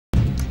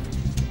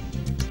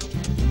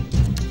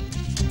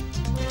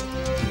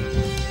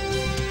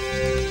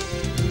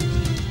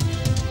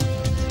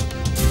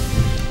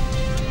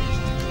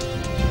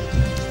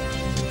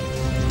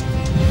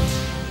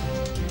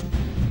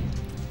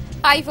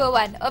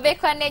අයිබෝවන් ඔබේ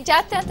කන්නේ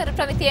ජාත්‍යන්තර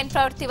ප්‍රමිතියෙන්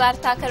ප්‍රවෘත්ති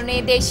වාර්තා කරුණේ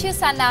දේශීය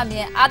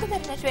සන්නාමය අද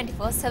දරන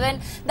 24/7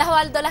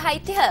 දහවල්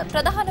 12:30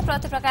 ප්‍රධාන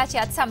ප්‍රවෘත්ති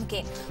ප්‍රකාශයත්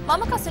සමගින්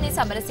මම කසුනි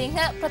සමරසිංහ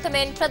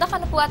ප්‍රථමයෙන්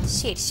ප්‍රධාන පුවත්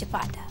ශීර්ෂ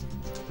පාඨ.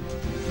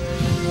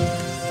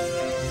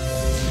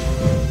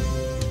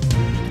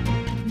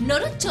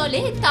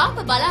 නොරොච්චෝලේ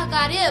තාප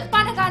බලාගාරය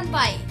පණ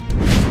ගන්වයි.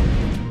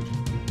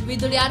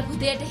 විදුලි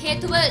අර්බුදයට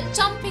හේතුව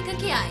චම්පික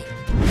කියයි.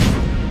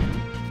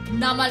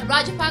 නමල්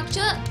රාජපක්ෂ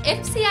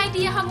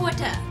FCID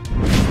හමුවට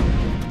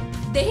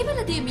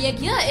දෙහිවලදී මිය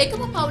ගිය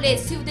එකම පවුලේ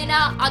සිව්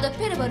දෙනා අද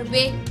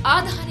පෙරවරුවේ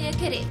ආදාහනය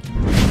කෙරේ.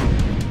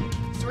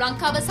 ශ්‍රී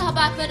ලංකාව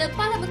සහභාගී වන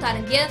පළමු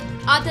තරගය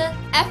අද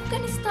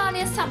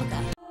ඇෆ්ගනිස්තානය සමග.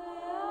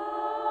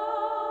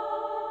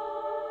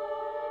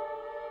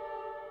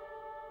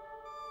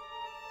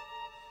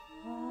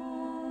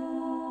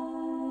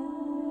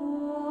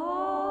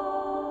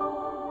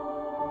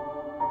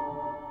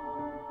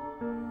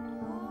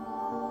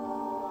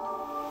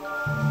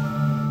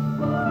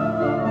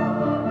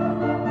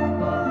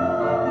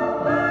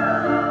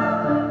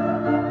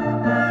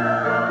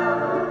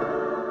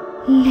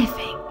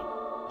 Living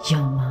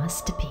your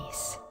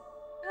masterpiece.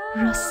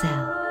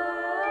 Roselle,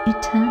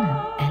 eternal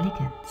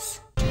elegance.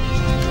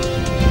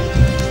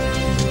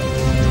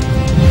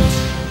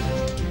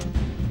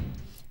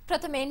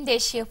 ප්‍රථමයෙන්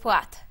දේශීය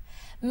පුවත්.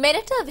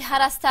 මෙරට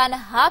විහාරස්ථාන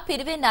හා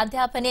පිරිවෙන්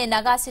අධ්‍යාපනයේ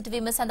නගා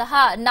සිටුවීම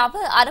සඳහා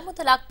නව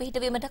අරමුදලක්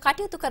පිහිටවීමට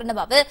කටයුතු කරන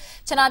බව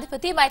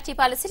ජනාධිපති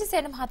මෛත්‍රීපාල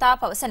සිරිසේන මහතා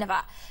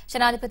පවසනවා.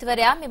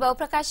 ජනාධිපතිවරයා මේ බව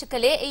ප්‍රකාශ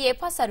කළේ ඊයේ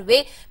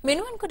පසරුවේ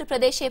මිනුවන්කුඩු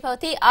ප්‍රදේශයේ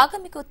පැවති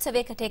ආගමික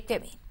උත්සවයකට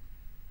එක්වෙමින්.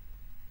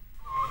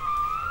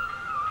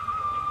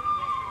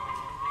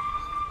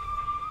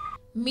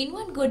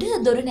 මිනුවන්ගොඩ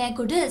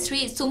දොරනෑගොඩ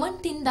ශ්‍රී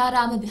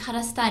සුමන්තින්දාරාම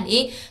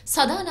විහාරස්ථානයේ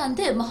සදානන්ද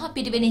මහා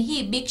පිරිවෙනෙහි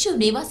භික්ෂු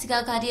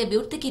නේවාසිකාකාරය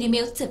විවෘත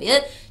කිරීමේ උත්සවය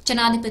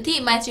ජනාධිපති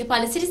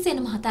මෛත්‍රීපාල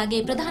සිරිසේන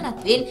මහතාගේ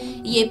ප්‍රධානත්වයෙන්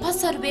ඊයේ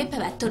පස්වරුවේ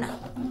පැවැත්වුණා.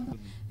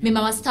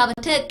 මෙම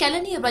අවස්ථාවට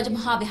කැලණිය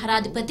රජමහා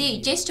විහාරාධිපති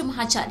ජ්‍යෙෂ්ඨ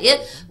මහාචාර්ය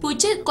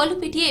පූජ්‍ය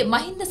කොළුපිටියේ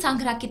මහින්ද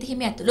සංඝරක්කිත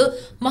හිමි ඇතුළු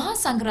මහා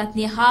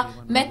සංඝරත්නය හා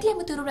මැති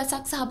ඇමතුරු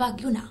රැසක්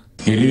සහභාගී වුණා.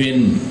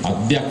 පිරිවෙන්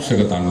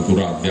අධ්‍යක්ෂක තනතුර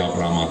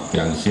අධ්‍යාපන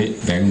අමාත්‍යාංශයේ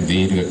දැන්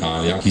දීර්ඝ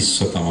කාලයක්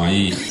හිස්ව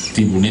තමයි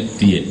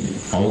තියෙන්නේ.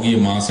 පෞගිය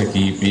මාස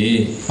කිහිපයේ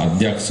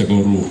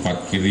අධ්‍යක්ෂකවරු පත්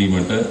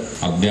කිරීමට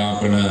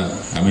අධ්‍යාපන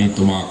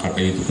ඇමතිතුමා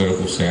කටයුතු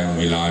කරපු සෑම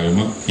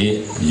වෙලාවෙම ඒ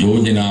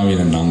යෝජනා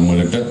වෙන නම්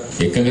වලට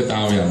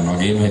එකගතාවයන්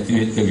වගේම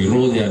ඇතිවෙච්ච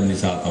විරෝධයන්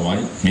නිසා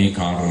තමයි මේ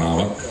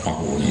කාරණාවක්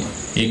පහුවුනේ.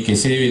 ඒ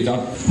කෙසේ වෙතත්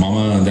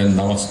මම දැන්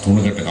දවස්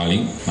 3කට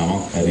කලින්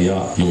නමක්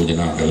ඇරියා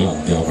යෝජනා කරලා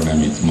අධ්‍යාපන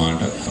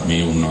ඇමතිතුමාට මේ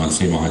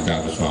උන්වහන්සේ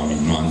මහාචාර්ය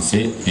ස්වාමීන්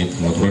වහන්සේ මේ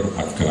තනතුරට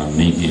පත්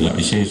කරන්නයි කියලා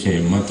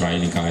විශේෂයෙන්ම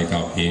ත්‍රිනිකායක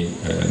අපේ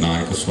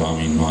නායක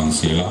ස්වාමීන්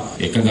වහන්සේලා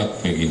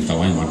එකගත්වකින්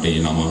තමයි මට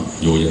මේ නම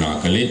යෝජනා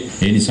කළේ.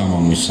 ඒ නිසා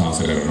මම විශ්වාස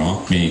කරනවා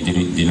මේ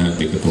ඉදිරි දින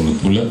දෙක තුන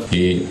තුල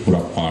මේ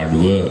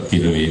පුරප්පාඩුව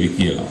පිරවේවි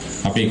කියලා.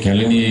 අපේ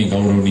කැලණියේ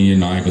ගෞරවනීය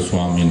නායක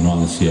ස්වාමීන්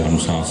වහන්සේ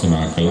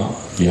අනුශාසනා කළා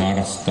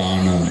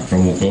විහාරස්ථාන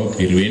ප්‍රමුඛ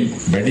පිරිවෙන්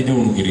වැඩි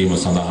දියුණු කිරීම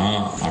සඳහා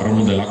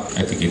අරමුදලක්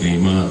ඇති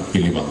කිරීම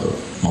පිළිබඳව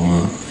මම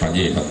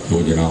රජයට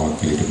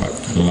යෝජනාවක් ඉදිරිපත්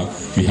කළා.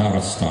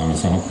 විහාරස්ථාන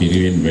සහ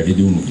පිරිවෙන් වැඩි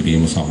දියුණු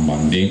කිරීම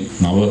සම්බන්ධයෙන්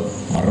නව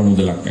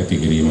අරමුදලක්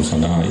ඇති කිරීම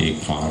සඳහා ඒ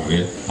කාර්ය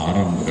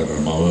ආරම්භ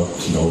කරන බව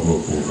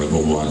ගෞරවපූර්වක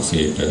ඔබ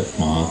වහන්සේට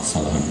මා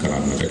සඳහන්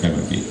කරන්නට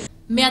කැමැතියි.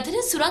 මේ අතර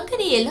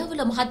සුරංගනී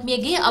එල්ලාවල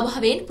මහත්මියගේ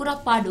අභාවයෙන්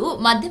පුරප්පාඩු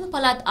මධ්‍යම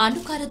පළාත්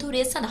ආණ්ඩුකාර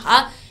ධූරය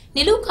සඳහා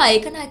නිලූකා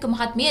ඒකනායක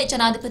මහත්මිය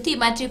ජනාධිපති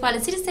මෛත්‍රීපාල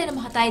සිරිසේන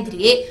මහතා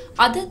ඉදිරියේ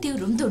අද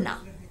දිවුරුම් දුන්නා.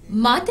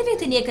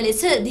 මාධ්‍යවේදිනියක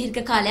ලෙස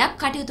දීර්ඝ කාලයක්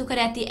කටයුතු කර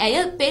ඇති ඇය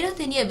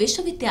පේරාදෙණිය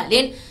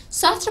විශ්වවිද්‍යාලයෙන්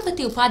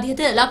ශාස්ත්‍රපති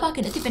උපාධියද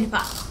ලබාගෙන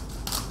තිබෙනවා.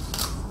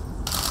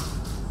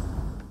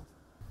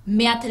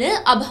 මේ අතර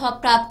අභාව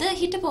ප්‍රාප්ත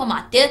හිටපු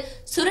අමාත්‍ය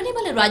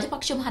සුරනිමල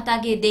රාජපක්ෂ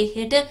මහතාගේ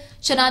දේහයට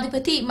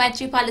ජනාධිපති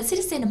මෛත්‍රීපාල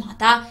සිරිසේන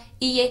මහතා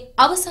ඊයේ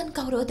අවසන්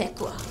ගෞරව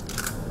දැක්වුවා.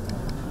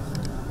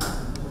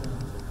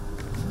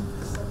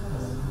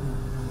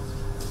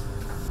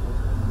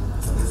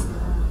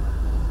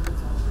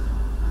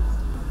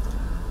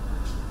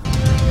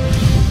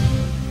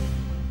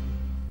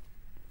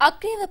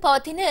 අක්‍රියව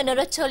පවතින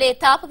නොරොච්චෝලේ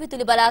තාප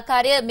විදුලි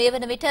බලාකාරය මේ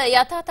වන විට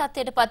යථා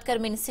තත්ත්වයට පත්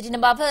කරමින් සිටින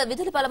බව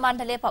විදුලි බල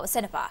මණ්ඩලය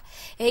පවසනවා.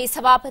 එහි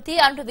සභාපති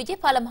අනුර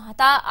විජේපාල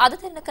මහතා අද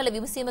දින කළ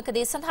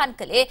විමසීමකදී සඳහන්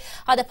කළේ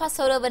අද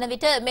පස්වර වන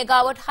විට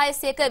මෙගාවොට්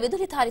 600ක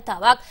විදුලි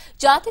ධාරිතාවක්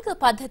ජාතික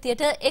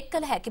පද්ධතියට එක්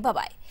කළ හැකි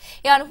බවයි.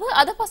 ඒ අනුව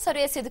අද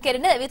පස්වරයේ සිදු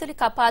කෙරෙන විදුලි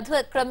කපාදුව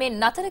ක්‍රමෙන්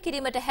නතර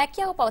කිරීමට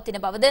හැකියාව පවතින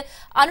බවද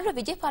අනුර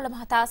විජේපාල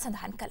මහතා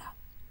සඳහන් කළා.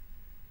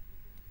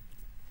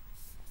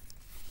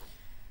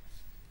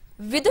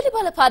 විදුලි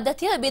බල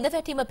පද්ධතිය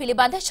බිඳවැටීම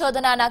පිළිබඳ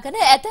චෝදනා නගන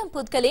ඇතැම්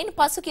පුද්ගලයන්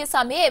පසුගිය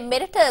සමයේ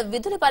මෙරට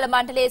විදුලි බල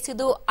මණ්ඩලයේ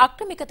සිදු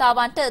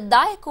අක්‍රමිකතාවන්ට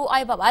දායක වූ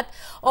අය බවත්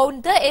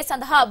ඔවුන්ද ඒ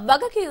සඳහා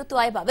වගකිව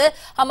යුතු අය බව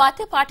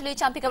අමාත්‍ය පාටලී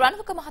චම්පික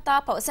රණවක මහතා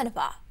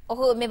පවසනවා.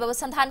 ඔහු මේ බව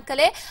සඳහන්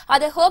කළේ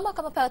අද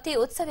හෝමකම පැවති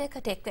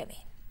උත්සවයකට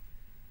එක්වෙමින්.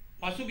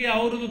 පසුගිය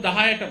අවුරුදු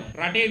 10ටම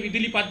රටේ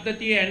විදුලි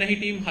පද්ධතියේ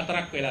ඇනහිටීම්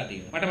 4ක් වෙලා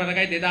තියෙනවා. මට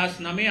මතකයි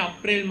 2009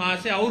 අප්‍රේල්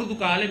මාසේ අවුරුදු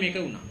කාලේ මේක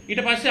වුණා.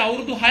 ඊට පස්සේ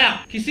අවුරුදු 6ක්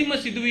කිසිම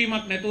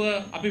සිදුවීමක් නැතුව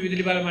අපි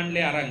විදුලි බල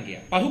මණ්ඩලය අරන්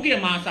ගියා. පහුගිය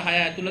මාස 6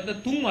 ඇතුළත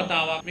 3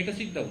 වතාවක් මේක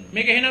සිද්ධ වුණා.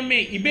 මේක එහෙනම්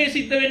මේ ඉබේ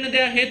සිද්ධ වෙන්න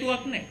දෙයක්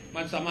හේතුවක් නැහැ.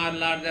 මම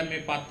සමහරලාට දැන්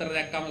මේ පත්තර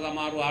දැක්කම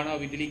සමහරව ආනවා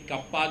විදුලි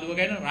කප්පාදුව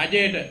ගැන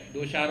රජයට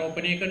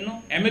දෝෂාරෝපණය කරනවා.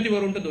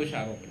 ඇමතිවරුන්ට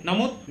දෝෂාරෝපණය.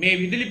 නමුත් මේ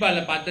විදුලි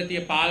බල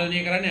පද්ධතිය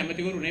පාලනය කරන්නේ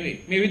ඇමතිවරු නෙවෙයි.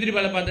 මේ විදුලි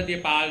බල පද්ධතිය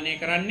පාලනය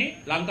කරන්නේ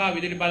ලංකා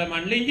විදුලි බල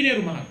මණ්ඩල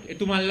ඉංජිනේරු මහත්මයා.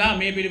 එතුමන්ලා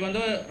මේ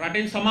පිළිබඳව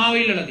රටෙන්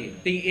සමාව ඉල්ලලා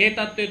තියෙනවා. ඉතින් ඒ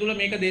තත්ත්වය තුළ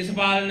මේක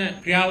දේශපාලන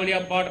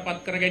ක්‍රියාවලියක් බවට පත්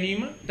කර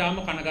ගැනීම තාම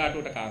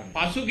කනගාටුවට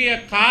කාරණා. පසුගිය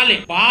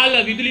කාලේ බාල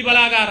විදුලි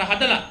බලාගාර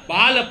හදලා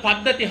බාල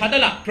පද්ධති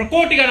හදලා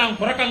ප්‍රකෝටි ගණන්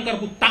හොරකම්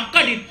කරපු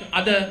තක්කඩිත්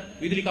අද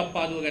විදුලි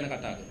කප්පාදුව ගැන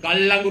කතා කරනවා.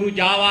 ගල්ලඟුරු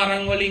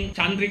ජාවාරම් වලින්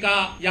චන්ද්‍රිකා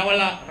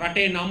යවලා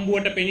රටේ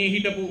නම්බුවට පෙනී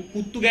හිටපු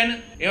පුත්තු ගැන,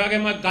 ඒ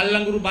වගේම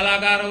ගල්ලඟුරු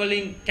බලාගාර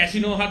වලින්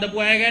කැසිනෝ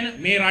හදපු අය ගැන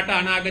මේ රට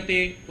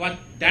අනාගතේ වත්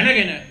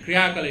දැනගෙන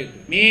ක්‍රියා කළ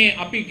යුතුයි. මේ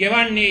අපි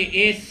ගෙවන්නේ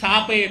ඒ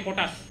සාපයේ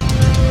කොටස්.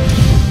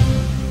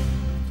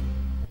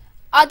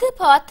 අද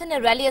පවත්වන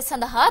රැළිය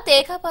සඳහා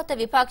ඒකාපත්ත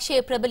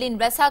විපක්ෂයේ ප්‍රබලින්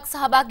රැසක්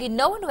සහභාගී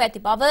නොවනු ඇති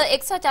බව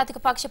එක්සත් ජාතික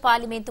පක්ෂ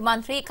පාර්ලිමේන්තු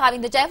මන්ත්‍රී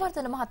කවින්ද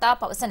ජයවර්ධන මහතා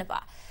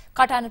පවසනවා.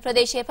 කටාන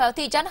ප්‍රදේශයේ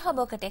පැවති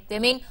ජනහමුවකට එක්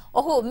වෙමින්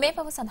ඔහු මේ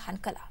බව සඳහන්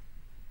කළා.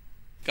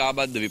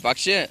 කාබද්ද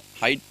විපක්ෂය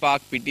හයිඩ්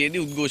පාක්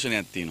පිටියේදී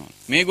උද්ඝෝෂණයක් තියෙනවා.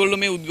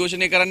 මේගොල්ලෝ මේ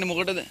උද්ඝෝෂණය කරන්නේ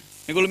මොකටද?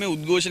 මේගොල්ලෝ මේ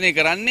උද්ඝෝෂණය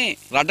කරන්නේ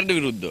රටට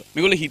විරුද්ධව.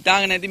 මේගොල්ලෝ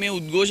හිතාගෙන නැති මේ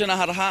උද්ඝෝෂණ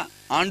හරහා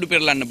ආණ්ඩු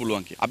පෙරලන්න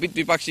පුළුවන් කියලා. අපිත්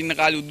විපක්ෂ ඉන්න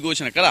කාලේ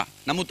උද්ඝෝෂණ කළා.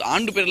 නමුත්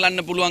ආණ්ඩු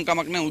පෙරලන්න පුළුවන්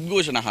කමක් නැහැ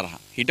උද්ඝෝෂණ හරහා.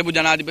 හිටපු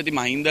ජනාධිපති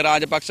මහින්ද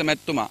රාජපක්ෂ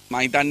මැතිතුමා මම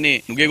හිතන්නේ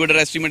නුගේගොඩ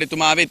රැස්වීමට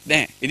එතුමා ආවෙත්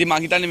නැහැ. ඉතින්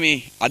මම හිතන්නේ මේ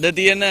අද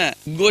තියෙන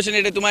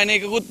උද්ඝෝෂණයට එතුමා එන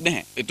එකකුත්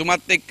නැහැ.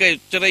 එතුමත් එක්ක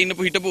එච්චර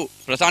ඉන්නපු හිටපු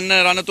ප්‍රසන්න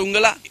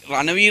රණතුංගලා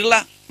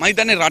රණවීරලා මම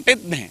හිතන්නේ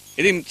රටෙත් නැහැ.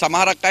 ඉතින්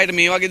සමහරක් අයට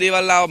මේ වගේ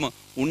දේවල් ආවම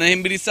උණ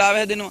හෙම්බිරිස්සාව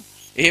හැදෙනවා.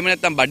 එහෙම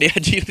නැත්නම් බඩේ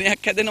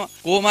ජීර්ණයක් හැදෙනවා.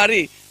 කොහොම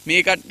හරි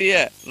මේ කට්ටිය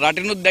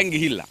රටිනුත් දැන්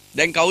ගිහිල්ලා.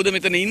 දැන් කවුද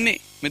මෙතන ඉන්නේ?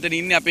 මෙතන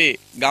ඉන්නේ අපේ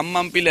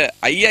ගම්මන්පිල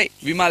අයියයි,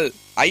 විමල්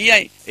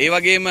අයියයි, ඒ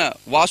වගේම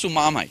වාසු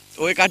මාමයි.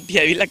 ওই කට්ටිය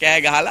ඇවිල්ලා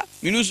කෑ ගහලා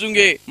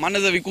මිනිස්සුන්ගේ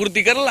මනස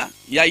විකෘති කරලා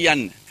යයි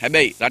යන්න.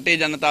 හැබැයි රටේ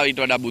ජනතාව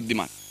ඊට වඩා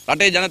බුද්ධිමත්.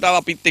 රටේ ජනතාව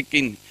අපිත් එක්ක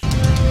ඉන්නේ.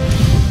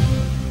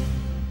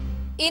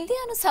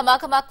 ඉන්දියානු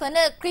සමාගමක් වන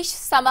ක්‍රිෂ්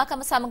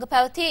සමාගම සමග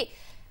පැවති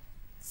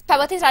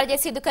රජයේ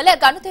සිදු කළ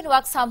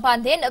ගනුදෙනුවක්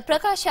සම්බන්ධයෙන්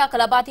ප්‍රකාශයක්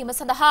ලබා දීම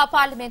සඳහා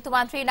පාර්ලිමේන්තු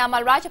මන්ත්‍රී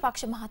නාමල්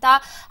රාජපක්ෂ මහතා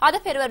අද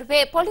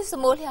පෙරවරුවේ පොලිස්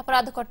මූල්‍ය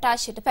අපරාධ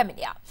කොට්ටාශයට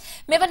පැමිණියා.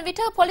 මෙවන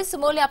විට පොලිස්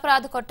මූල්‍ය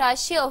අපරාධ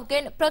කොට්ටාශය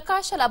ඔහුගෙන්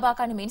ප්‍රකාශ ලබා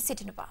ගනිමින්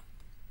සිටිනවා.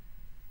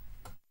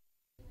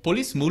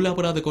 පොලිස් මූල්‍ය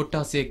අපරාධ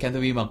කොට්ටාසයේ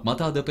කැඳවීමක්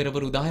මත අද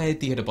පෙරවරු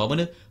 10:30ට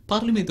පමණ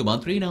පාර්ලිමේන්තු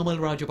මන්ත්‍රී නාමල්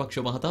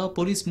රාජපක්ෂ මහතා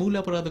පොලිස්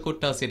මූල්‍ය අපරාධ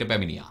කොට්ටාසයට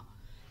පැමිණියා.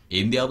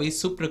 ඉන්දියාවේ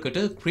සුප්‍රකට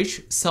ක්‍රිෂ්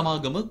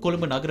සමාගම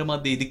කොළඹ නගර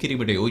මැදේ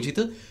ඉදිකිරීමට යෝජිත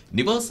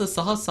නිවාස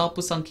සහ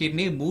සාප්පු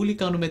සංකීර්ණයේ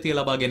මූලික අනුමැතිය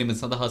ලබා ගැනීම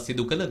සඳහා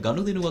සිදු කළ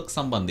ගනුදෙනුවක්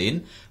සම්බන්ධයෙන්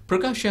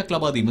ප්‍රකාශයක්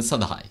ලබා දීම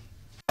සඳහායි.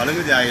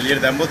 පළමුවදී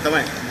එළියට දැම්මොත්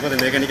තමයි. මොකද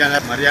මේක නිකන්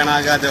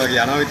මරියානාගාතය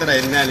වගේ යනවා විතරයි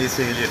එන්නේ නැහැ ලීස්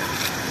එළියට.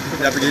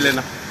 අපි ගිහලා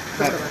එන්න.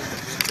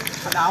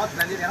 අද ආවත්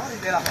රැඳී යනවා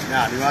ඉතින් දේලා.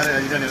 නෑ අනිවාර්යයෙන්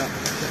රැඳී යනවා.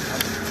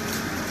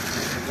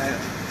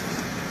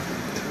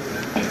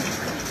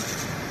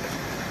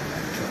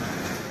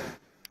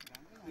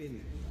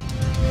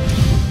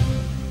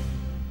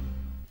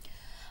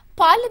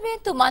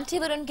 පාර්ලිමේන්තු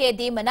මන්ත්‍රීවරුන්ගේ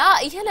දීමනා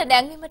ඉහළ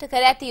නැංවීමට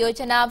කර ඇති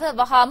යෝජනාව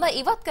වහාම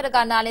ඉවත් කර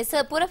ගන්නා ලෙස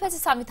පුරපැසි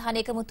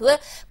සංවිධානයක මුතුව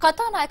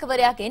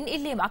කතානායකවරයාගෙන්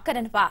ඉල්ලීමක්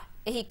කරනවා.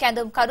 එහි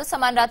කැඳවුම්කරු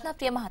සමන්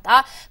රත්නප්‍රිය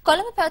මහතා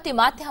කොළඹ පැවති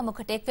මාධ්‍ය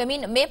හමුවකට එක්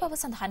වෙමින් මේ බව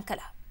සඳහන්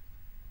කළා.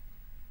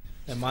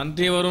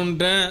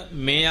 මන්ත්‍රීවරුන්ට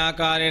මේ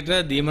ආකාරයට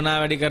දීමනා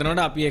වැඩි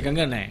කරනවට අපි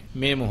එකඟ නැහැ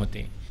මේ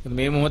මොහොතේ.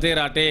 මේ මොහොතේ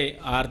රටේ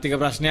ආර්ථික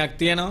ප්‍රශ්නයක්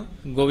තියෙනවා.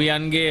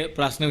 ගොවියන්ගේ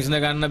ප්‍රශ්න විසඳ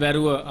ගන්න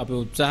බැරුව අපි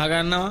උත්සාහ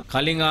ගන්නවා.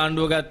 කලින්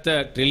ආණ්ඩුව ගත්ත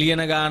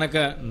ට්‍රිලියන ගානක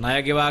ණය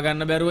ගෙවා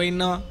ගන්න බැරුව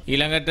ඉන්නවා.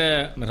 ඊළඟට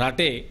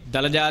රටේ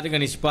දලජාතික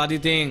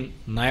නිෂ්පාදිතයෙන්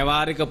ණය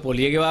වාරික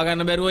පොලිය ගෙවා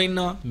ගන්න බැරුව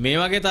ඉන්නවා. මේ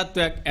වගේ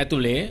තත්ත්වයක්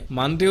ඇතුලේ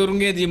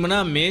මන්ත්‍රීවරුන්ගේ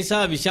දීමනා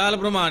මේසා විශාල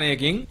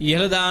ප්‍රමාණයකින්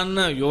ඉහළ දාන්න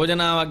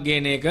යෝජනාවක්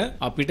ගේන එක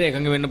අපිට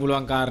එකඟ වෙන්න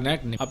පුළුවන්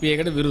කාරණයක් නෙවෙයි. අපි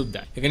ඒකට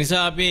විරුද්ධයි. ඒක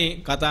නිසා අපි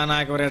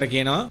කතානායකවරයාට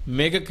කියනවා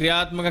මේක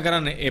ක්‍රියාත්මක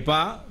කරන්න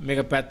එපා.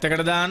 මේක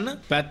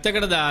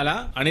පැත්තකට දාලා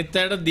අනිත්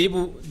අයට දීපු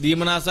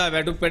දීමනාසා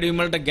වැටුප්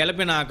වැඩිවීම වලට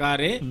ගැළපෙන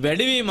ආකාරයේ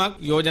වැඩිවීමක්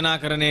යෝජනා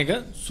කරන එක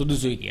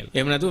සුදුසුයි කියලා.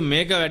 එහෙම නැතුව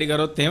මේක වැඩි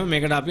කරොත් එහෙම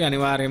මේකට අපි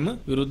අනිවාර්යයෙන්ම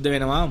විරුද්ධ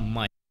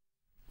වෙනවාමයි.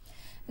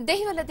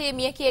 දෙහිවලදී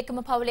මියකී එකම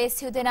පවුලේ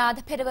සිව් දෙනා අද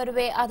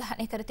පෙරවරුවේ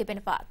ආදාහනය කර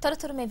තිබෙනවා.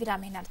 තොරතුරු මේ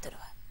විරාමයෙන්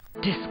අනතුරුව.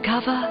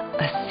 Discover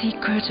a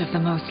secret of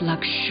the most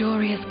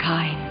luxurious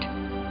kind.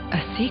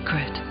 A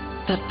secret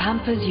that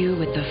pampers you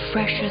with the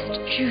freshest,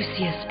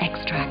 juiciest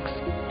extracts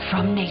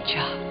from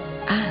nature.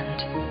 And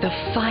the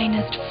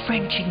finest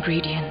French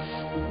ingredients.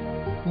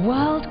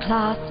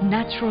 World-class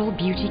natural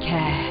beauty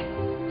care.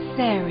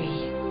 Sari,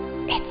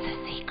 it's a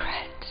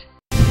secret.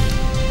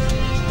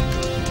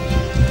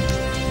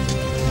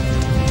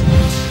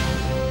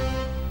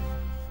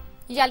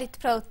 යලිත්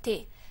ප්‍රවෘත්ති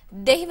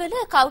දෙහිවල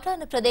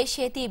කවුටාන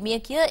ප්‍රදේශයේදී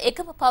මියගිය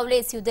එකම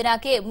පවුලේ සිව්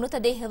දෙනාගේ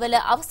මෘතදේහවල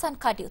අවසන්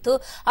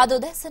කටයුතු අද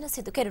උදැසන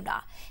සිදු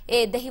කෙරුණා.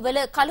 ඒ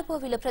දෙහිවල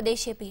කළුපෝවිල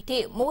ප්‍රදේශයේ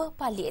පිහිටි මුව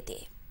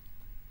පල්ලියේදී.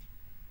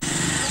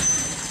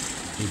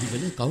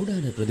 එහිවල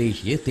කවුඩාන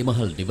ප්‍රදේශයේ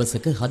තෙමහල්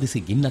නිවසක හදිසි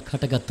ගින්නක්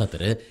හටගත්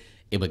අතර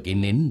එම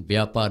ගින්නෙන්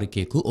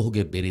ව්‍යාපාරිකයෙකු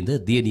ඔහුගේ බිරිඳ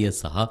දියණිය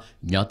සහ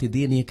ඥාති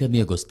දියණියක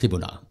මිය ගොස්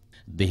තිබුණා.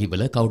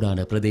 දෙහිවල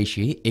කවුඩාන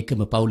ප්‍රදේශයේ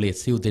එකම පවුලේ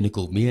සිව්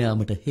දෙනෙකු මිය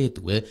යාමට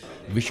හේතුව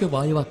විෂ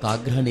වායුවක්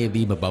ආග්‍රහණය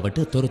වීම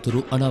බවට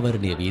තොරතුරු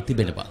අනාවරණය වී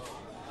තිබෙනවා.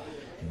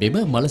 මෙම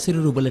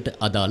මලසිරුරු වලට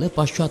අදාළ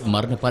පශ්චාත්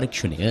මරණ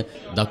පරීක්ෂණය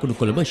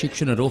දකුණු කොළඹ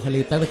ශික්ෂණ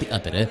රෝහලේ පැවති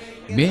අතර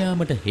මිය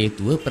යාමට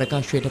හේතුව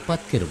ප්‍රකාශයට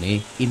පත්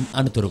කෙරුණේ ඉන්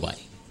අනතුරුවයි.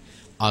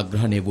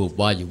 ආග්‍රහණය වූ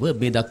වායුව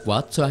මේ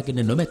දක්වාත්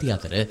සොයාගෙන නොමැති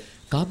අතර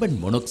කාබන්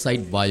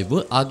මොනොක්සයිඩ් වායුව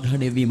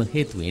ආග්‍රහණය වීම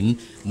හේතුවෙන්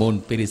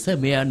මොවුන් පිරිස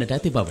මිය යන්නට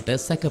ඇති බවට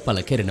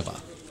සැකපළ කෙරෙනවා.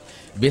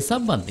 මේ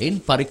සම්බන්ධයෙන්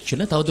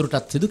පරීක්ෂණ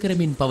තවදුරටත් සිදු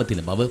කරමින්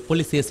පවතින බව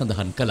පොලිසිය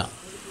සඳහන් කළා.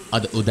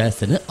 අද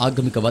උදෑසන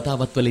ආගමික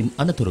වතාවත් වලින්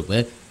අනතුරුව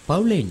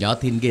පවුලේ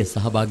ඥාතීන්ගේ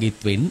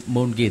සහභාගීත්වයෙන්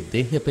මොවුන්ගේ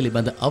දේහ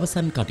පිළිබඳ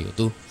අවසන්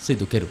කටයුතු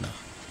සිදු කෙරුණා.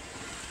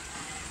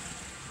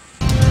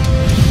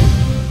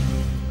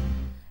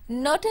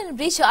 නොටන්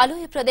බ්‍රිජ්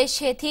අලුය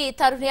ප්‍රදේශයේදී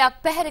තරුණයක්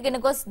පැහැරගෙන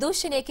ගොස්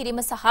දූෂණය කිරීම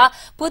සහ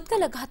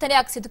පුද්ගල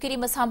ඝාතනයක් සිදු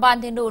කිරීම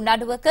සම්බන්ධයෙන් වූ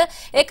නඩුවක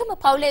එකම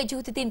පවුලේ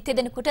ජීවිතින්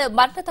තිදෙනෙකුට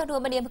මරණ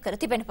දඬුවම නියම කර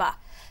තිබෙනවා.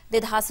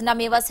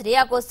 2009 වසරේ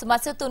අගෝස්තු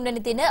මාස 3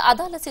 වෙනි දින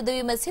අදාළ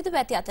සිදුවීම සිදුව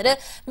ඇති අතර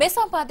මේ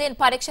සම්බන්ධයෙන්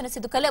පරීක්ෂණ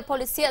සිදු කළ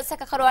පොලිසිය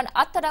සැකකරුවන්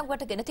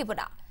අත්අඩංගුවට ගෙන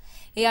තිබුණා.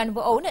 ඒ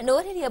අනුව ඔවුන්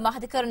නුවරඑළිය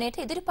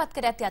මහධිකරණයට ඉදිරිපත්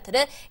කර ඇති අතර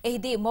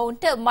එහිදී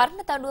මොවුන්ට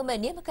මරණ දඬුවම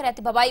නියම කර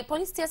ඇති බවයි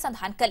පොලිසිය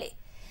සඳහන් කළේ.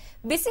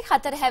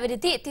 24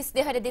 හැවිරිදි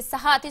 32 හැවිරිදි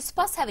සහ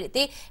 35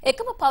 හැවිරිදි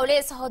එකම පවුලේ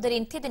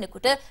සහෝදරින්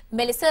තිදෙනෙකුට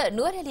මෙලෙස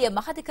නුවරඑළිය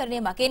මහධිකරණය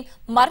මගින්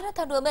මරණ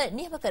දඬුවම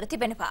නියම කර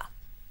තිබෙනවා.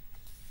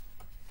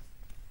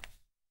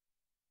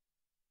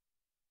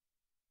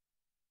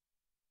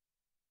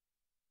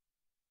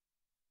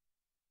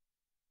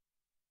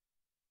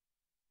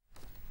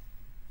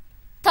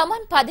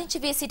 තමන් පදිංචි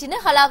වී සිටින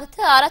හලාවත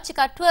ආරච්චි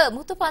කට්ටුව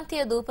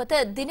මුතුපන්තිය දූපත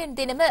දිනෙන්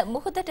දිනම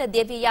මුහුදට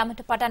දෙවී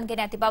යාමට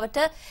පටන්ගෙන ඇති බවට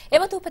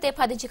එම දූපතේ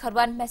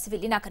පදිංචිකරුවන්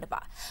මැසිවිලි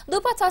නගනවා.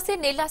 දූපත්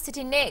වාසීන් ඉල්ලා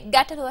සිටින්නේ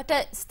ගැටලුවට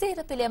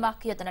ස්ථීර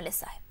පිළියමක් යොදන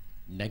ලෙසයි.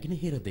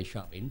 නැගෙනහිර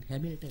දේශාවෙන්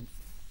හැමිල්ටන්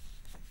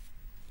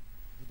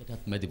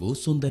උදටත් මැදි වූ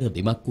සුන්දර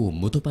බිමක් වූ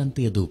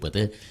මුතුපන්තිය දූපත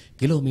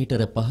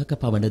කිලෝමීටර 5ක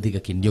පමණ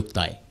දිගකින්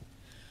යුක්තයි.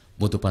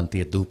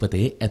 මුතුපන්තිය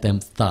දූපතේ ඇතැම්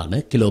ස්ථාන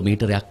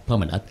කිලෝමීටරයක්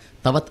පමණත්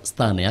තවත්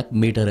ස්ථානයක්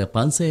මීටර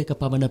 500ක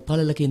පමණ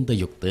පළලකින්ද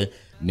යුක්ත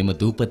මෙම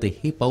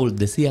දූපතෙහි පවුල්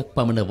 200ක්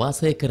පමණ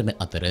වාසය කරන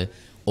අතර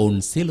ඔවුන්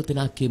සියලු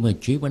දෙනාගේම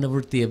ජීවන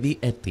වෘත්තිය වී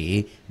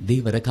ඇත්තේ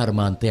දීවර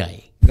කර්මාන්තයයි.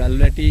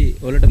 ගල්වැටි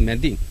වලට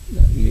මැදින්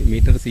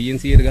මීටර 100න්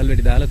 100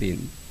 ගල්වැටි දාලා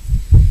තියෙනවා.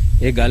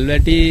 ඒ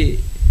ගල්වැටි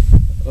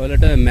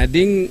වලට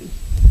මැදින්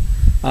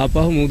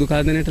ආපහු මුදු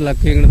කාදනයට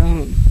ලක් වෙන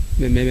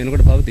තමයි මේ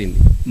වෙනකොට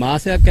පවතින්නේ.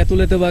 මාසයක්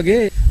ඇතුළත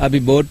වගේ අපි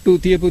බෝට්ටු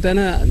තියපු තැන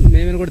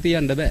මේ වෙනකොට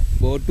තියන්න බෑ.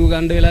 බෝට්ටු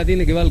ගන්න වෙලා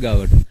තියෙන ගෙවල්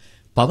ගාවට.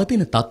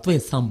 පවතින තත්ත්වය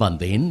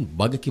සම්බන්ධයෙන්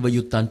වගකිව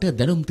යුත්තන්ට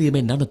දැනුම්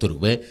දීමෙන්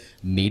අනතුරුව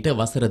මීට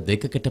වසර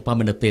 2කට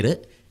පමණ පෙර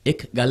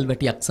එක්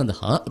ගල්වැටියක්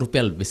සඳහා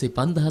රුපියල්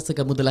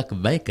 25000ක මුදලක්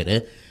වැය කර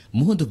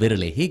මුහුදු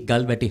වෙරළෙහි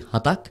ගල්වැටි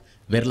 7ක්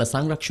වෙරළ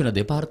සංරක්ෂණ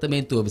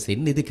දෙපාර්තමේන්තුව විසින්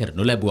නිදි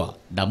කරනු ලැබුවා.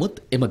 නමුත්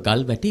එම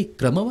ගල්වැටි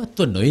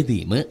ක්‍රමවත්ව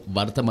නොයෙදීම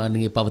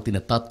වර්තමානයේ පවතින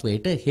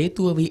තත්ත්වයට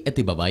හේතුව වී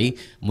ඇති බවයි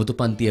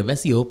මුතුපන්තිය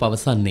වැසියෝ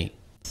පවසන්නේ.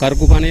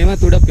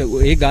 කරකුපණේවත් උඩ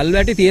ඒ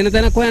ගල්වැටි තියෙන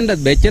තැනක් හොයන්නත්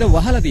බෙච්චර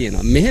වහලා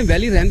තියෙනවා. මෙහෙ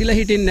වැලි රැඳිලා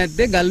හිටින්නේ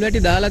නැද්ද?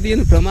 ගල්වැටි දාලා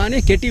තියෙන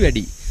ප්‍රමාණය කෙටි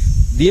වැඩි.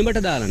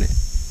 දියඹට දාලා නැහැ.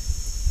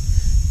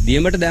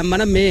 දියඹට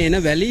දැම්මනම් මේ එන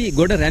වැලි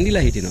ගොඩ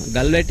රැඳිලා හිටිනවා.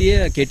 ගල්වැටිය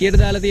කෙටියට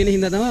දාලා තියෙන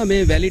හින්දා තමයි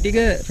මේ වැලි ටික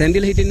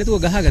රැඳිලා හිටින්නේ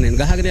නැතුව ගහගෙන යන.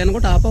 ගහගෙන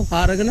යනකොට ආපහු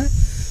හාරගෙන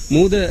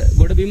මූද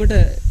ගොඩ බිමට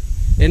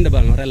එන්න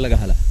බලනවා රැල්ල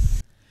ගහලා.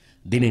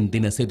 දිනෙන්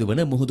දින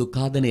සිදුවන මුහුදු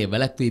කාදනය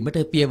වැළැක්වීමට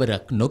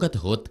පියවරක්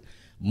නොගතහොත්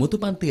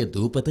මුතුපන්තිය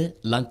දූපත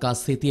ලංකා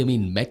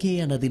සිතියමින් මැකී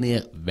යන දිනය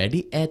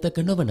වැඩි ඈතක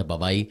නොවන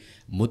බවයි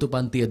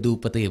මුතුපන්තිය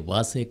දූපතේ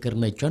වාසය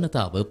කරන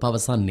ජනතාව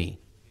පවසන්නේ.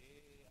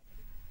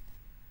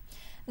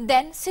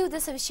 දැන්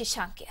සිව්දස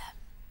විශේෂාංකය.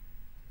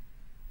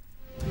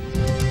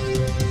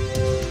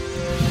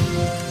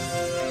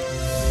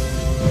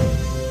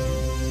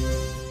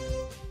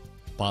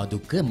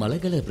 පාදුක්ක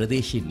මලගල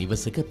ප්‍රදේශයේ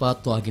නිවසක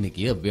පාත්වාගෙන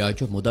ගිය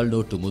ව්‍යාජ මුදල්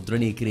නෝට්ටු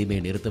මුද්‍රණය කිරීමේ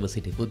නිරතව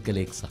සිටි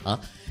පුද්ගලයෙක් සහ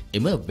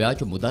එම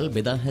ව්‍යාජ මුදල්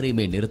බෙදා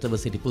හැරීමේ නිරතව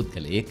සිටි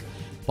පුද්ගලයෙක්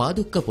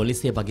පාදුක්ක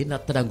පොලිසිය මගින්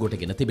අත්අඩංගුවට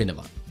ගෙන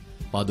තිබෙනවා.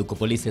 පාදුක්ක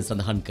පොලිසිය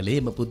සඳහන් කළේ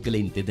එම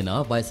පුද්ගලයින්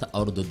දෙදෙනා වයස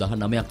අවුරුදු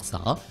 19ක් සහ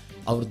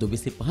අවුරුදු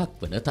 25ක්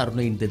වන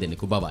තරුණයින්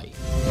දෙදෙනෙකු බවයි.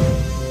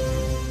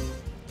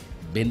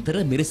 බෙන්තර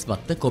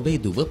මිරිස්වත්ත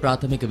කොබේදුව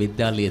ප්‍රාථමික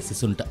විද්‍යාලයේ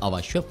සිසුන්ට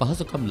අවශ්‍ය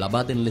පහසුකම්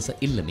ලබා දෙන ලෙස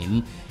ඉල්ලමින්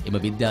එම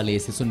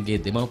විද්‍යාලයේ සිසුන්ගේ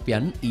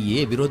දෙමව්පියන්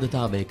ඊයේ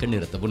විරෝධතාවයක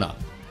නිරත වුණා.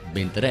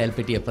 බෙන්තර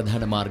ඇල්පිටිය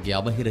ප්‍රධාන මාර්ගය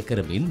අවහිර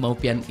කරමින්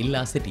මව්පියන්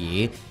ඉල්ලා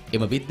සිටියේ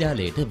එම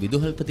විද්‍යාලයට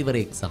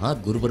විදුහල්පතිවරයෙක් සහ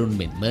ගුරුවරුන්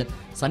මෙන්ම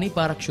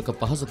සනීපාරක්ෂක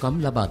පහසුකම්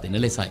ලබා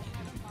දෙන ලෙසයි.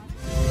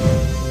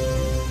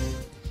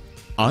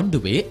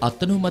 ආණ්ඩුවේ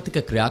අත්නෝමතික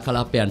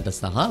ක්‍රියාකලාපයන්ට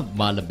සහ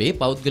මාළඹේ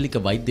පෞද්ගලික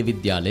වෛද්‍ය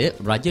විද්‍යාලය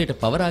රජයට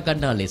පවරා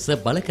ගන්නා ලෙස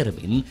බල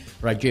කරමින්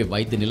රජයේ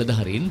වෛද්‍ය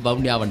නිලධාරීන්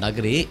වවුනියාව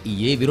නගරයේ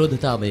ඊයේ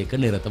විරෝධතාවයක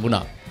නිරත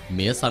වුණා.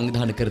 මෙය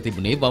සංවිධානය කර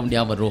තිබුණේ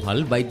වවුනියාව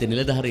රෝහල් වෛද්‍ය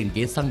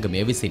නිලධාරීන්ගේ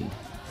සංගමය විසින්.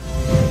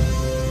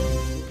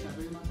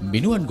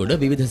 මිනුවන්ගොඩ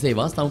විවිධ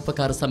සේවා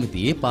සමුපකාර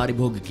සමිතියේ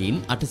පාරිභෝගිකයින්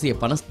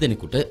 850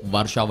 දෙනෙකුට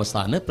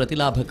වර්ෂාවසාන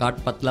ප්‍රතිලාභ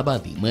කාඩ්පත් ලබා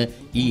දීම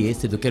ඊයේ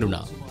සිදු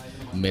කෙරුණා.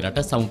 මෙරට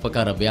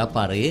සමුපකාර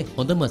ව්‍යාපාරයේ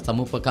හොඳම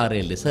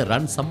සමුපකාරය ලෙස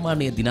රන්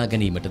සම්මානය දිනා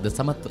ගැනීමටද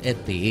සමත්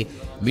ඇත්තේ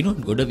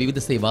මිනුවන්ගොඩ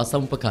විවිධ සේවා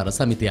සමුපකාර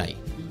සමිතියයි.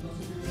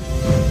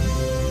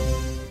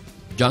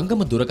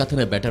 ජංගම දුරකථන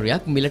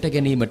බැටරියක් මිලට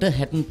ගැනීමට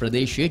හැටන්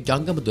ප්‍රදේශයේ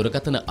ජංගම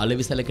දුරකථන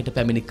අලෙවිසලකට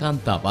පැමිණි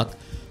කාන්තාවක්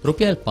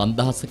රුපියල්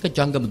 5000ක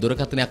ජංගම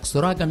දුරකථනයක්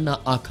සොරා ගන්නා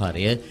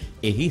ආකාරය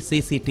එහි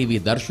CCTV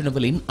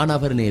දර්ශනවලින්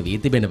අනාවරණය වී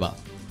තිබෙනවා.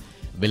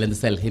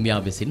 වෙළඳසැල්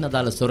හිමියා විසින්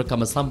අදාළ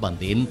සොරකම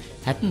සම්බන්ධයෙන්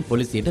හැටන්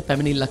පොලිසියට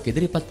පැමිණිල්ලක්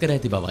ඉදිරිපත් කර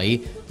ඇති බවයි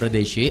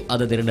ප්‍රදේශයේ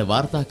අද දෙරණ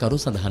වාර්තාකරු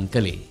සඳහන්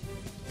කළේ.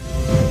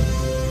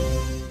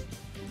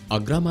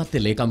 අග්‍රාමාත්‍ය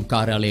ලේකම්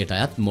කාර්යාලයට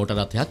අයත් මෝටර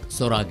රථයක්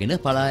සොරාගෙන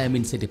පලා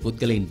යමින් සිටි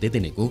පුද්ගලයන්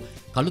දෙදෙනෙකු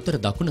කළුතර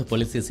දකුණ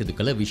පොලිසිය සිදු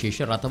කළ විශේෂ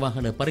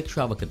රථවාහන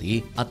පරීක්ෂාවකදී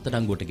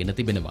අත්අඩංගුවටගෙන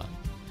තිබෙනවා.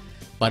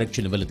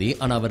 පරීක්ෂණවලදී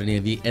අනාවරණය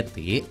වී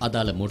ඇත්තේ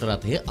අදාළ මෝටර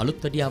රථය අලුත්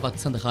වැඩියාවක්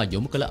සඳහා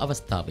යොමු කළ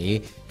අවස්ථාවේ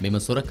මෙම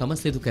සොරකම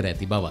සිදු කර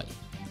ඇති බවයි.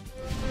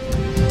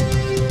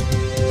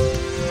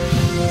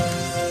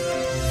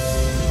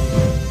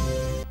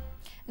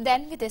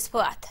 දැන් විදෙස්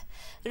පුවත්.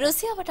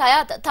 රුසියාවට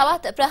අයත්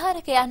තවත්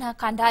ප්‍රහාරක යාන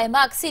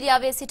කණ්ඩායමක්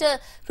සිරියාවේ සිට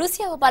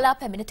රුසියාව බලා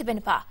පැමිණ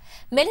තිබෙනවා.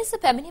 මෙලෙස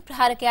පැමිණි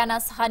ප්‍රහාරක යාන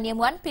සහ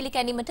නියමුවන්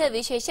පිළිගැනීමට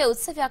විශේෂ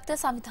උත්සවයක්ද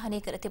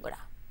සංවිධානය කර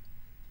තිබුණා.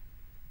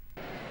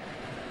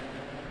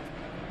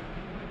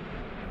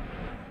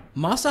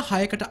 මාස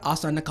 6කට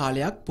ආසන්න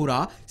කාලයක්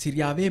පුරා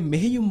සිරියාවේ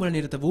මෙහෙයුම් වල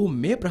නිරත වූ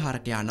මේ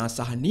ප්‍රහාරක යානා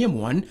සහ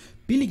නියමුවන්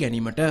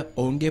පිළිගැනීමට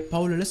ඔවුන්ගේ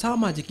පවුල්වල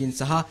සමාජිකින්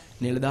සහ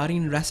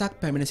නිලධාරීන් රැසක්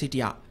පැමිණ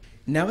සිටියා.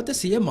 නැවත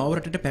සිය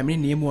මවරටට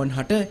පැමිණි නියමුවන්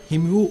හට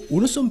හිමි වූ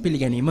උණුසුම්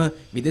පිළිගැනීම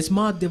විදෙස්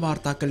මාධ්‍ය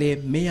වාර්තා කළේ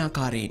මේ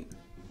ආකාරයෙන්.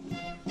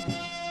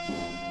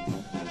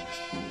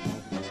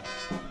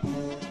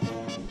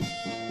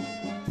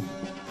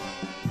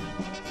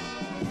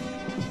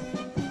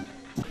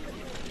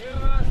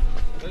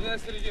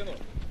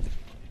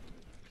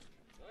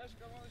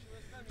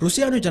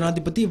 රුසියානු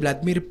ජනාධිපති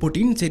ව්ලාදිමිර්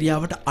පුටින්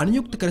සිරියාවට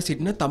අනුයුක්ත කර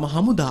සිටින තම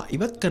හමුදා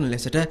ඉවත් කරන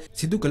ලෙසට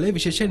සිදු කළ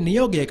විශේෂ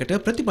නියෝගයකට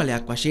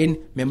ප්‍රතිඵලයක් වශයෙන්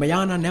මෙම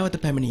යානා නැවත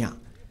පැමිණියා.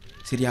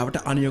 සිරියාවට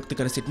අනුයුක්ත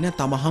කර සිටින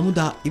තම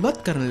හමුදා ඉවත්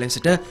කරන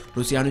ලෙසට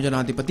රුසියානු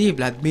ජනාධිපති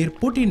ව්ලාදිමිර්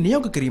පුටින්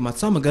නියෝග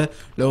කිරීමත් සමග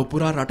ලොව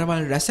පුරා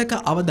රටවල් රැසක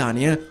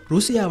අවධානය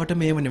රුසියාවට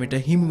මේ වන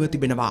විට හිමිව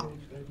තිබෙනවා.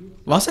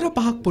 වසර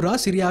 5ක් පුරා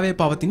සිරියාවේ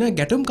පවතින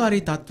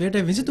ගැටුම්කාරී තත්ත්වයට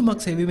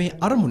විසඳුමක් සෙවීමේ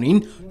අරමුණින්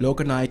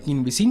ලෝක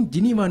නායකයින් විසින්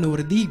ජිනීවා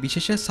නුවරදී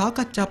විශේෂ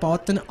සාකච්ඡා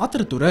පවත්වන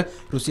අතරතුර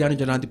රුසියානු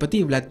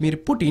ජනාධිපති ව්ලාදිමිර්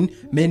පුටින්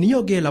මේ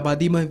නියෝගය ලබා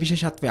දීම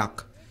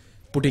විශේෂත්වයක්.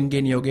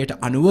 පුටින්ගේ නියෝගයට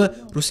අනුව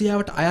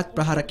රුසියාවට අයත්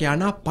ප්‍රහාරක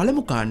යානා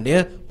පළමු කාණ්ඩය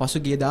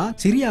පසුගියදා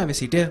සිරියාවේ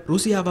සිට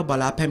රුසියාව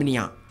බලා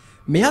පැමිණියා.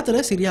 මේ අතර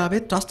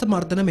සිරියාවේ ත්‍රස්ත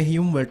මර්දන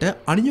මෙහෙයුම් වලට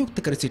අනුයුක්ත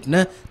කර සිටින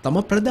තම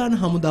ප්‍රධාන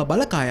හමුදා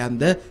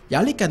බලකායන්ද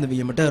යලි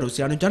කැඳවීමට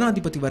රුසියානු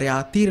ජනාධිපතිවරයා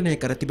තීරණය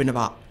කර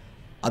තිබෙනවා.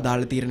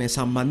 අදාළ තීරණය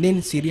සම්බන්ධයෙන්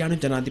සිරියානු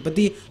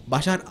ජනාධිපති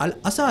බෂාර් අල්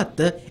අසාද්ද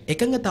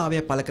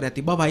එකඟතාවය පළ කර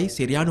ඇති බවයි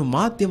සිරියානු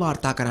මාධ්‍ය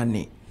වාර්තා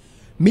කරන්නේ.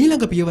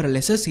 මීළඟ පියවර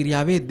ලෙස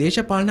සිරියාවේ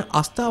දේශපාලන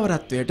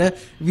අස්ථාවරත්වයට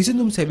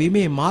විසඳුම්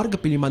සෙවීමේ මාර්ග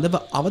පිළිබඳව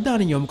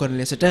අවධානය යොමු කරන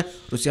ලෙසට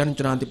රුසියානු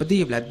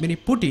ජනාධිපති ව්ලාදිමිර්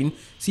පුටින්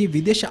සිය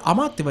විදේශ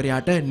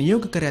අමාත්‍යවරයාට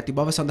නියෝග කර ඇති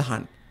බව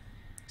සඳහන්.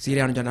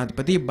 සිරියානු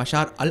ජනාධිපති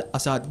බෂාර් අල්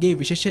අසාද්ගේ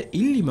විශේෂ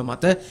ඉල්ලීම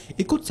මත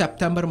ඉකුත්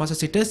සැප්තැම්බර් මාස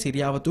සිට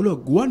සිරියාව තුළ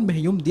ගුවන්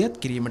මෙහෙයුම් දියත්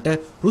කිරීමට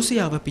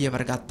රුසියාව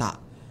පියවර ගත්තා.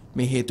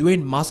 මේ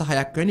හේතුවෙන් මාස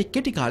 6ක් වැනි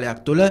කෙටි කාලයක්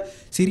තුළ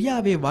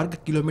සිරියාවේ වර්ග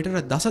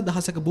කිලෝමීටර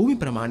දසදහසක භූමි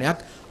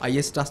ප්‍රමාණයක්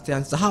IS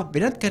ත්‍රස්තයන් සහ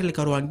වෙනත්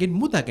කැරලිකරුවන්ගෙන්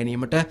මුදා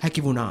ගැනීමට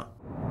හැකි වුණා.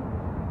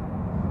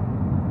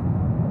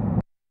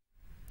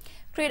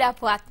 ක්‍රීඩා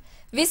පුවත්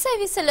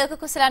 2020 ලෝක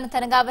කුසලාන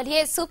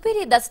තරගාවලියේ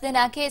සුපිරි 10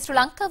 දෙනාගේ ශ්‍රී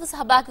ලංකාව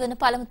සහභාගී වන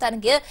පළමු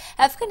තරගය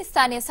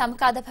ඇෆ්ගනිස්තානයේ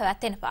සමකාද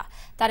පැවැත්වෙනවා.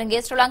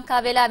 තරගය ශ්‍රී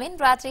ලංකාව වේලාවෙන්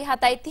රාත්‍රී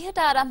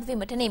 7:30ට ආරම්භ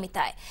වීමට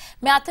නියමිතයි.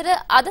 මේ අතර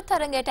අද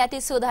තරගයට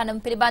ඇති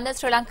සූදානම් පිළිබඳ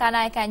ශ්‍රී ලංකා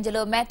නායක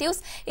ඇන්ජලෝ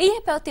මැතිව්ස්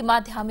ඊයේ පැවති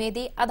මාධ්‍ය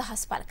හමුවේදී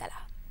අදහස් පළ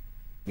කළා.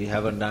 We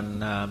haven't done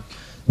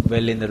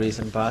well in the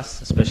recent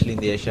past, especially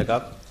in the Asia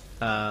Cup.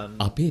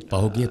 අපේ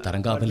පහුගිය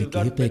තරගාවලි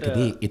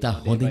කිහිපයකදී ඉතා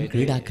හොඳින්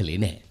ක්‍රීඩා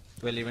කළේ නැහැ.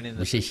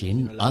 විශේෂයෙන්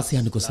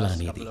ආසියානු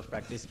කුසලානයේදී.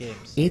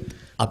 ඒත්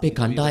අපේ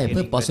කණ්ඩායම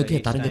පසුගිය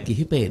තරග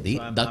කිහිපයේදී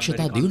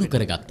දක්ෂතා දියුණු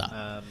කරගත්තා.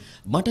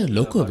 මට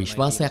ලොකු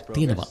විශ්වාසයක්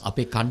තියෙනවා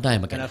අපේ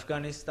කණ්ඩායම ගැන.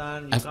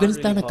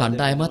 ඇෆ්ගනිස්තාන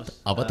කණ්ඩායමත්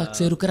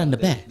අවතක්සේරු කරන්න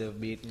බෑ.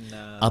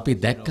 අපි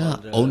දැක්කා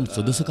ඔවුන්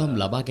සුදුසුකම්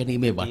ලබා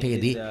ගැනීමේ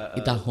වටයේදී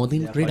ඉතා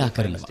හොඳින් ක්‍රීඩා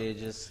කරනවා.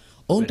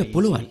 ඔවුන්ට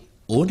පුළුවන්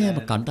ඕනෑම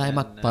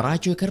කණ්ඩායමක්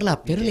පරාජය කරලා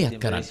පෙරලියක්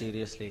කරන්න.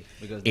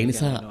 ඒ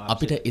නිසා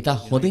අපිට ඉතා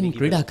හොඳින්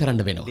ක්‍රීඩා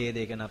කරන්න වෙනවා.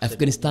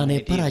 ඇෆ්ගනිස්තානය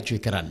පරාජය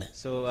කරන්න.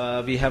 So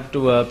we have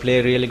to play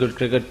really good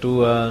cricket to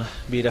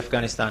beat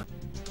Afghanistan.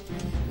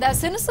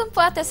 දසුනුසුම්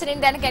පාත්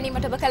ඇසුරින් දැන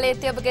ගැනීමට ඔබ කළ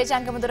යුත්තේ ඔබගේ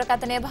ජංගම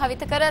දුරකථනය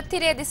භාවිත කර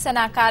තිරේ දිස්සන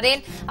ආකාරයෙන්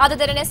අද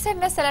දෙරණ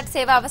SMS alert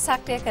සේවාව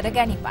සක්‍රිය කර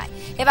ගැනීමයි.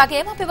 ඒ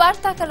වගේම අපි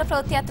වාර්තා කළ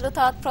ප්‍රවෘත්ති අතුරු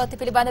තවත් ප්‍රවෘත්ති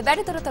පිළිබඳ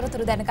වැඩිදුර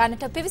තොරතුරු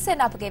දැනගන්නට පිවිසෙන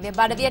අපගේ වෙබ්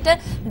අඩවියට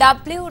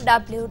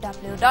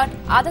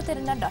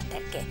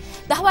www.adaderana.lk.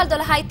 දහවල්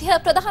 12:30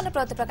 ප්‍රධාන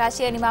ප්‍රවෘත්ති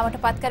ප්‍රකාශය නිමාවට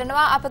පත්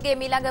කරනවා. අපගේ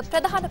ඊළඟ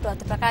ප්‍රධාන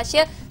ප්‍රවෘත්ති ප්‍රකාශය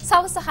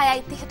සවස්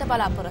 6:30ට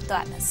බලාපොරොත්තු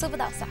වන්න. සුබ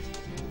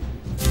දවසක්.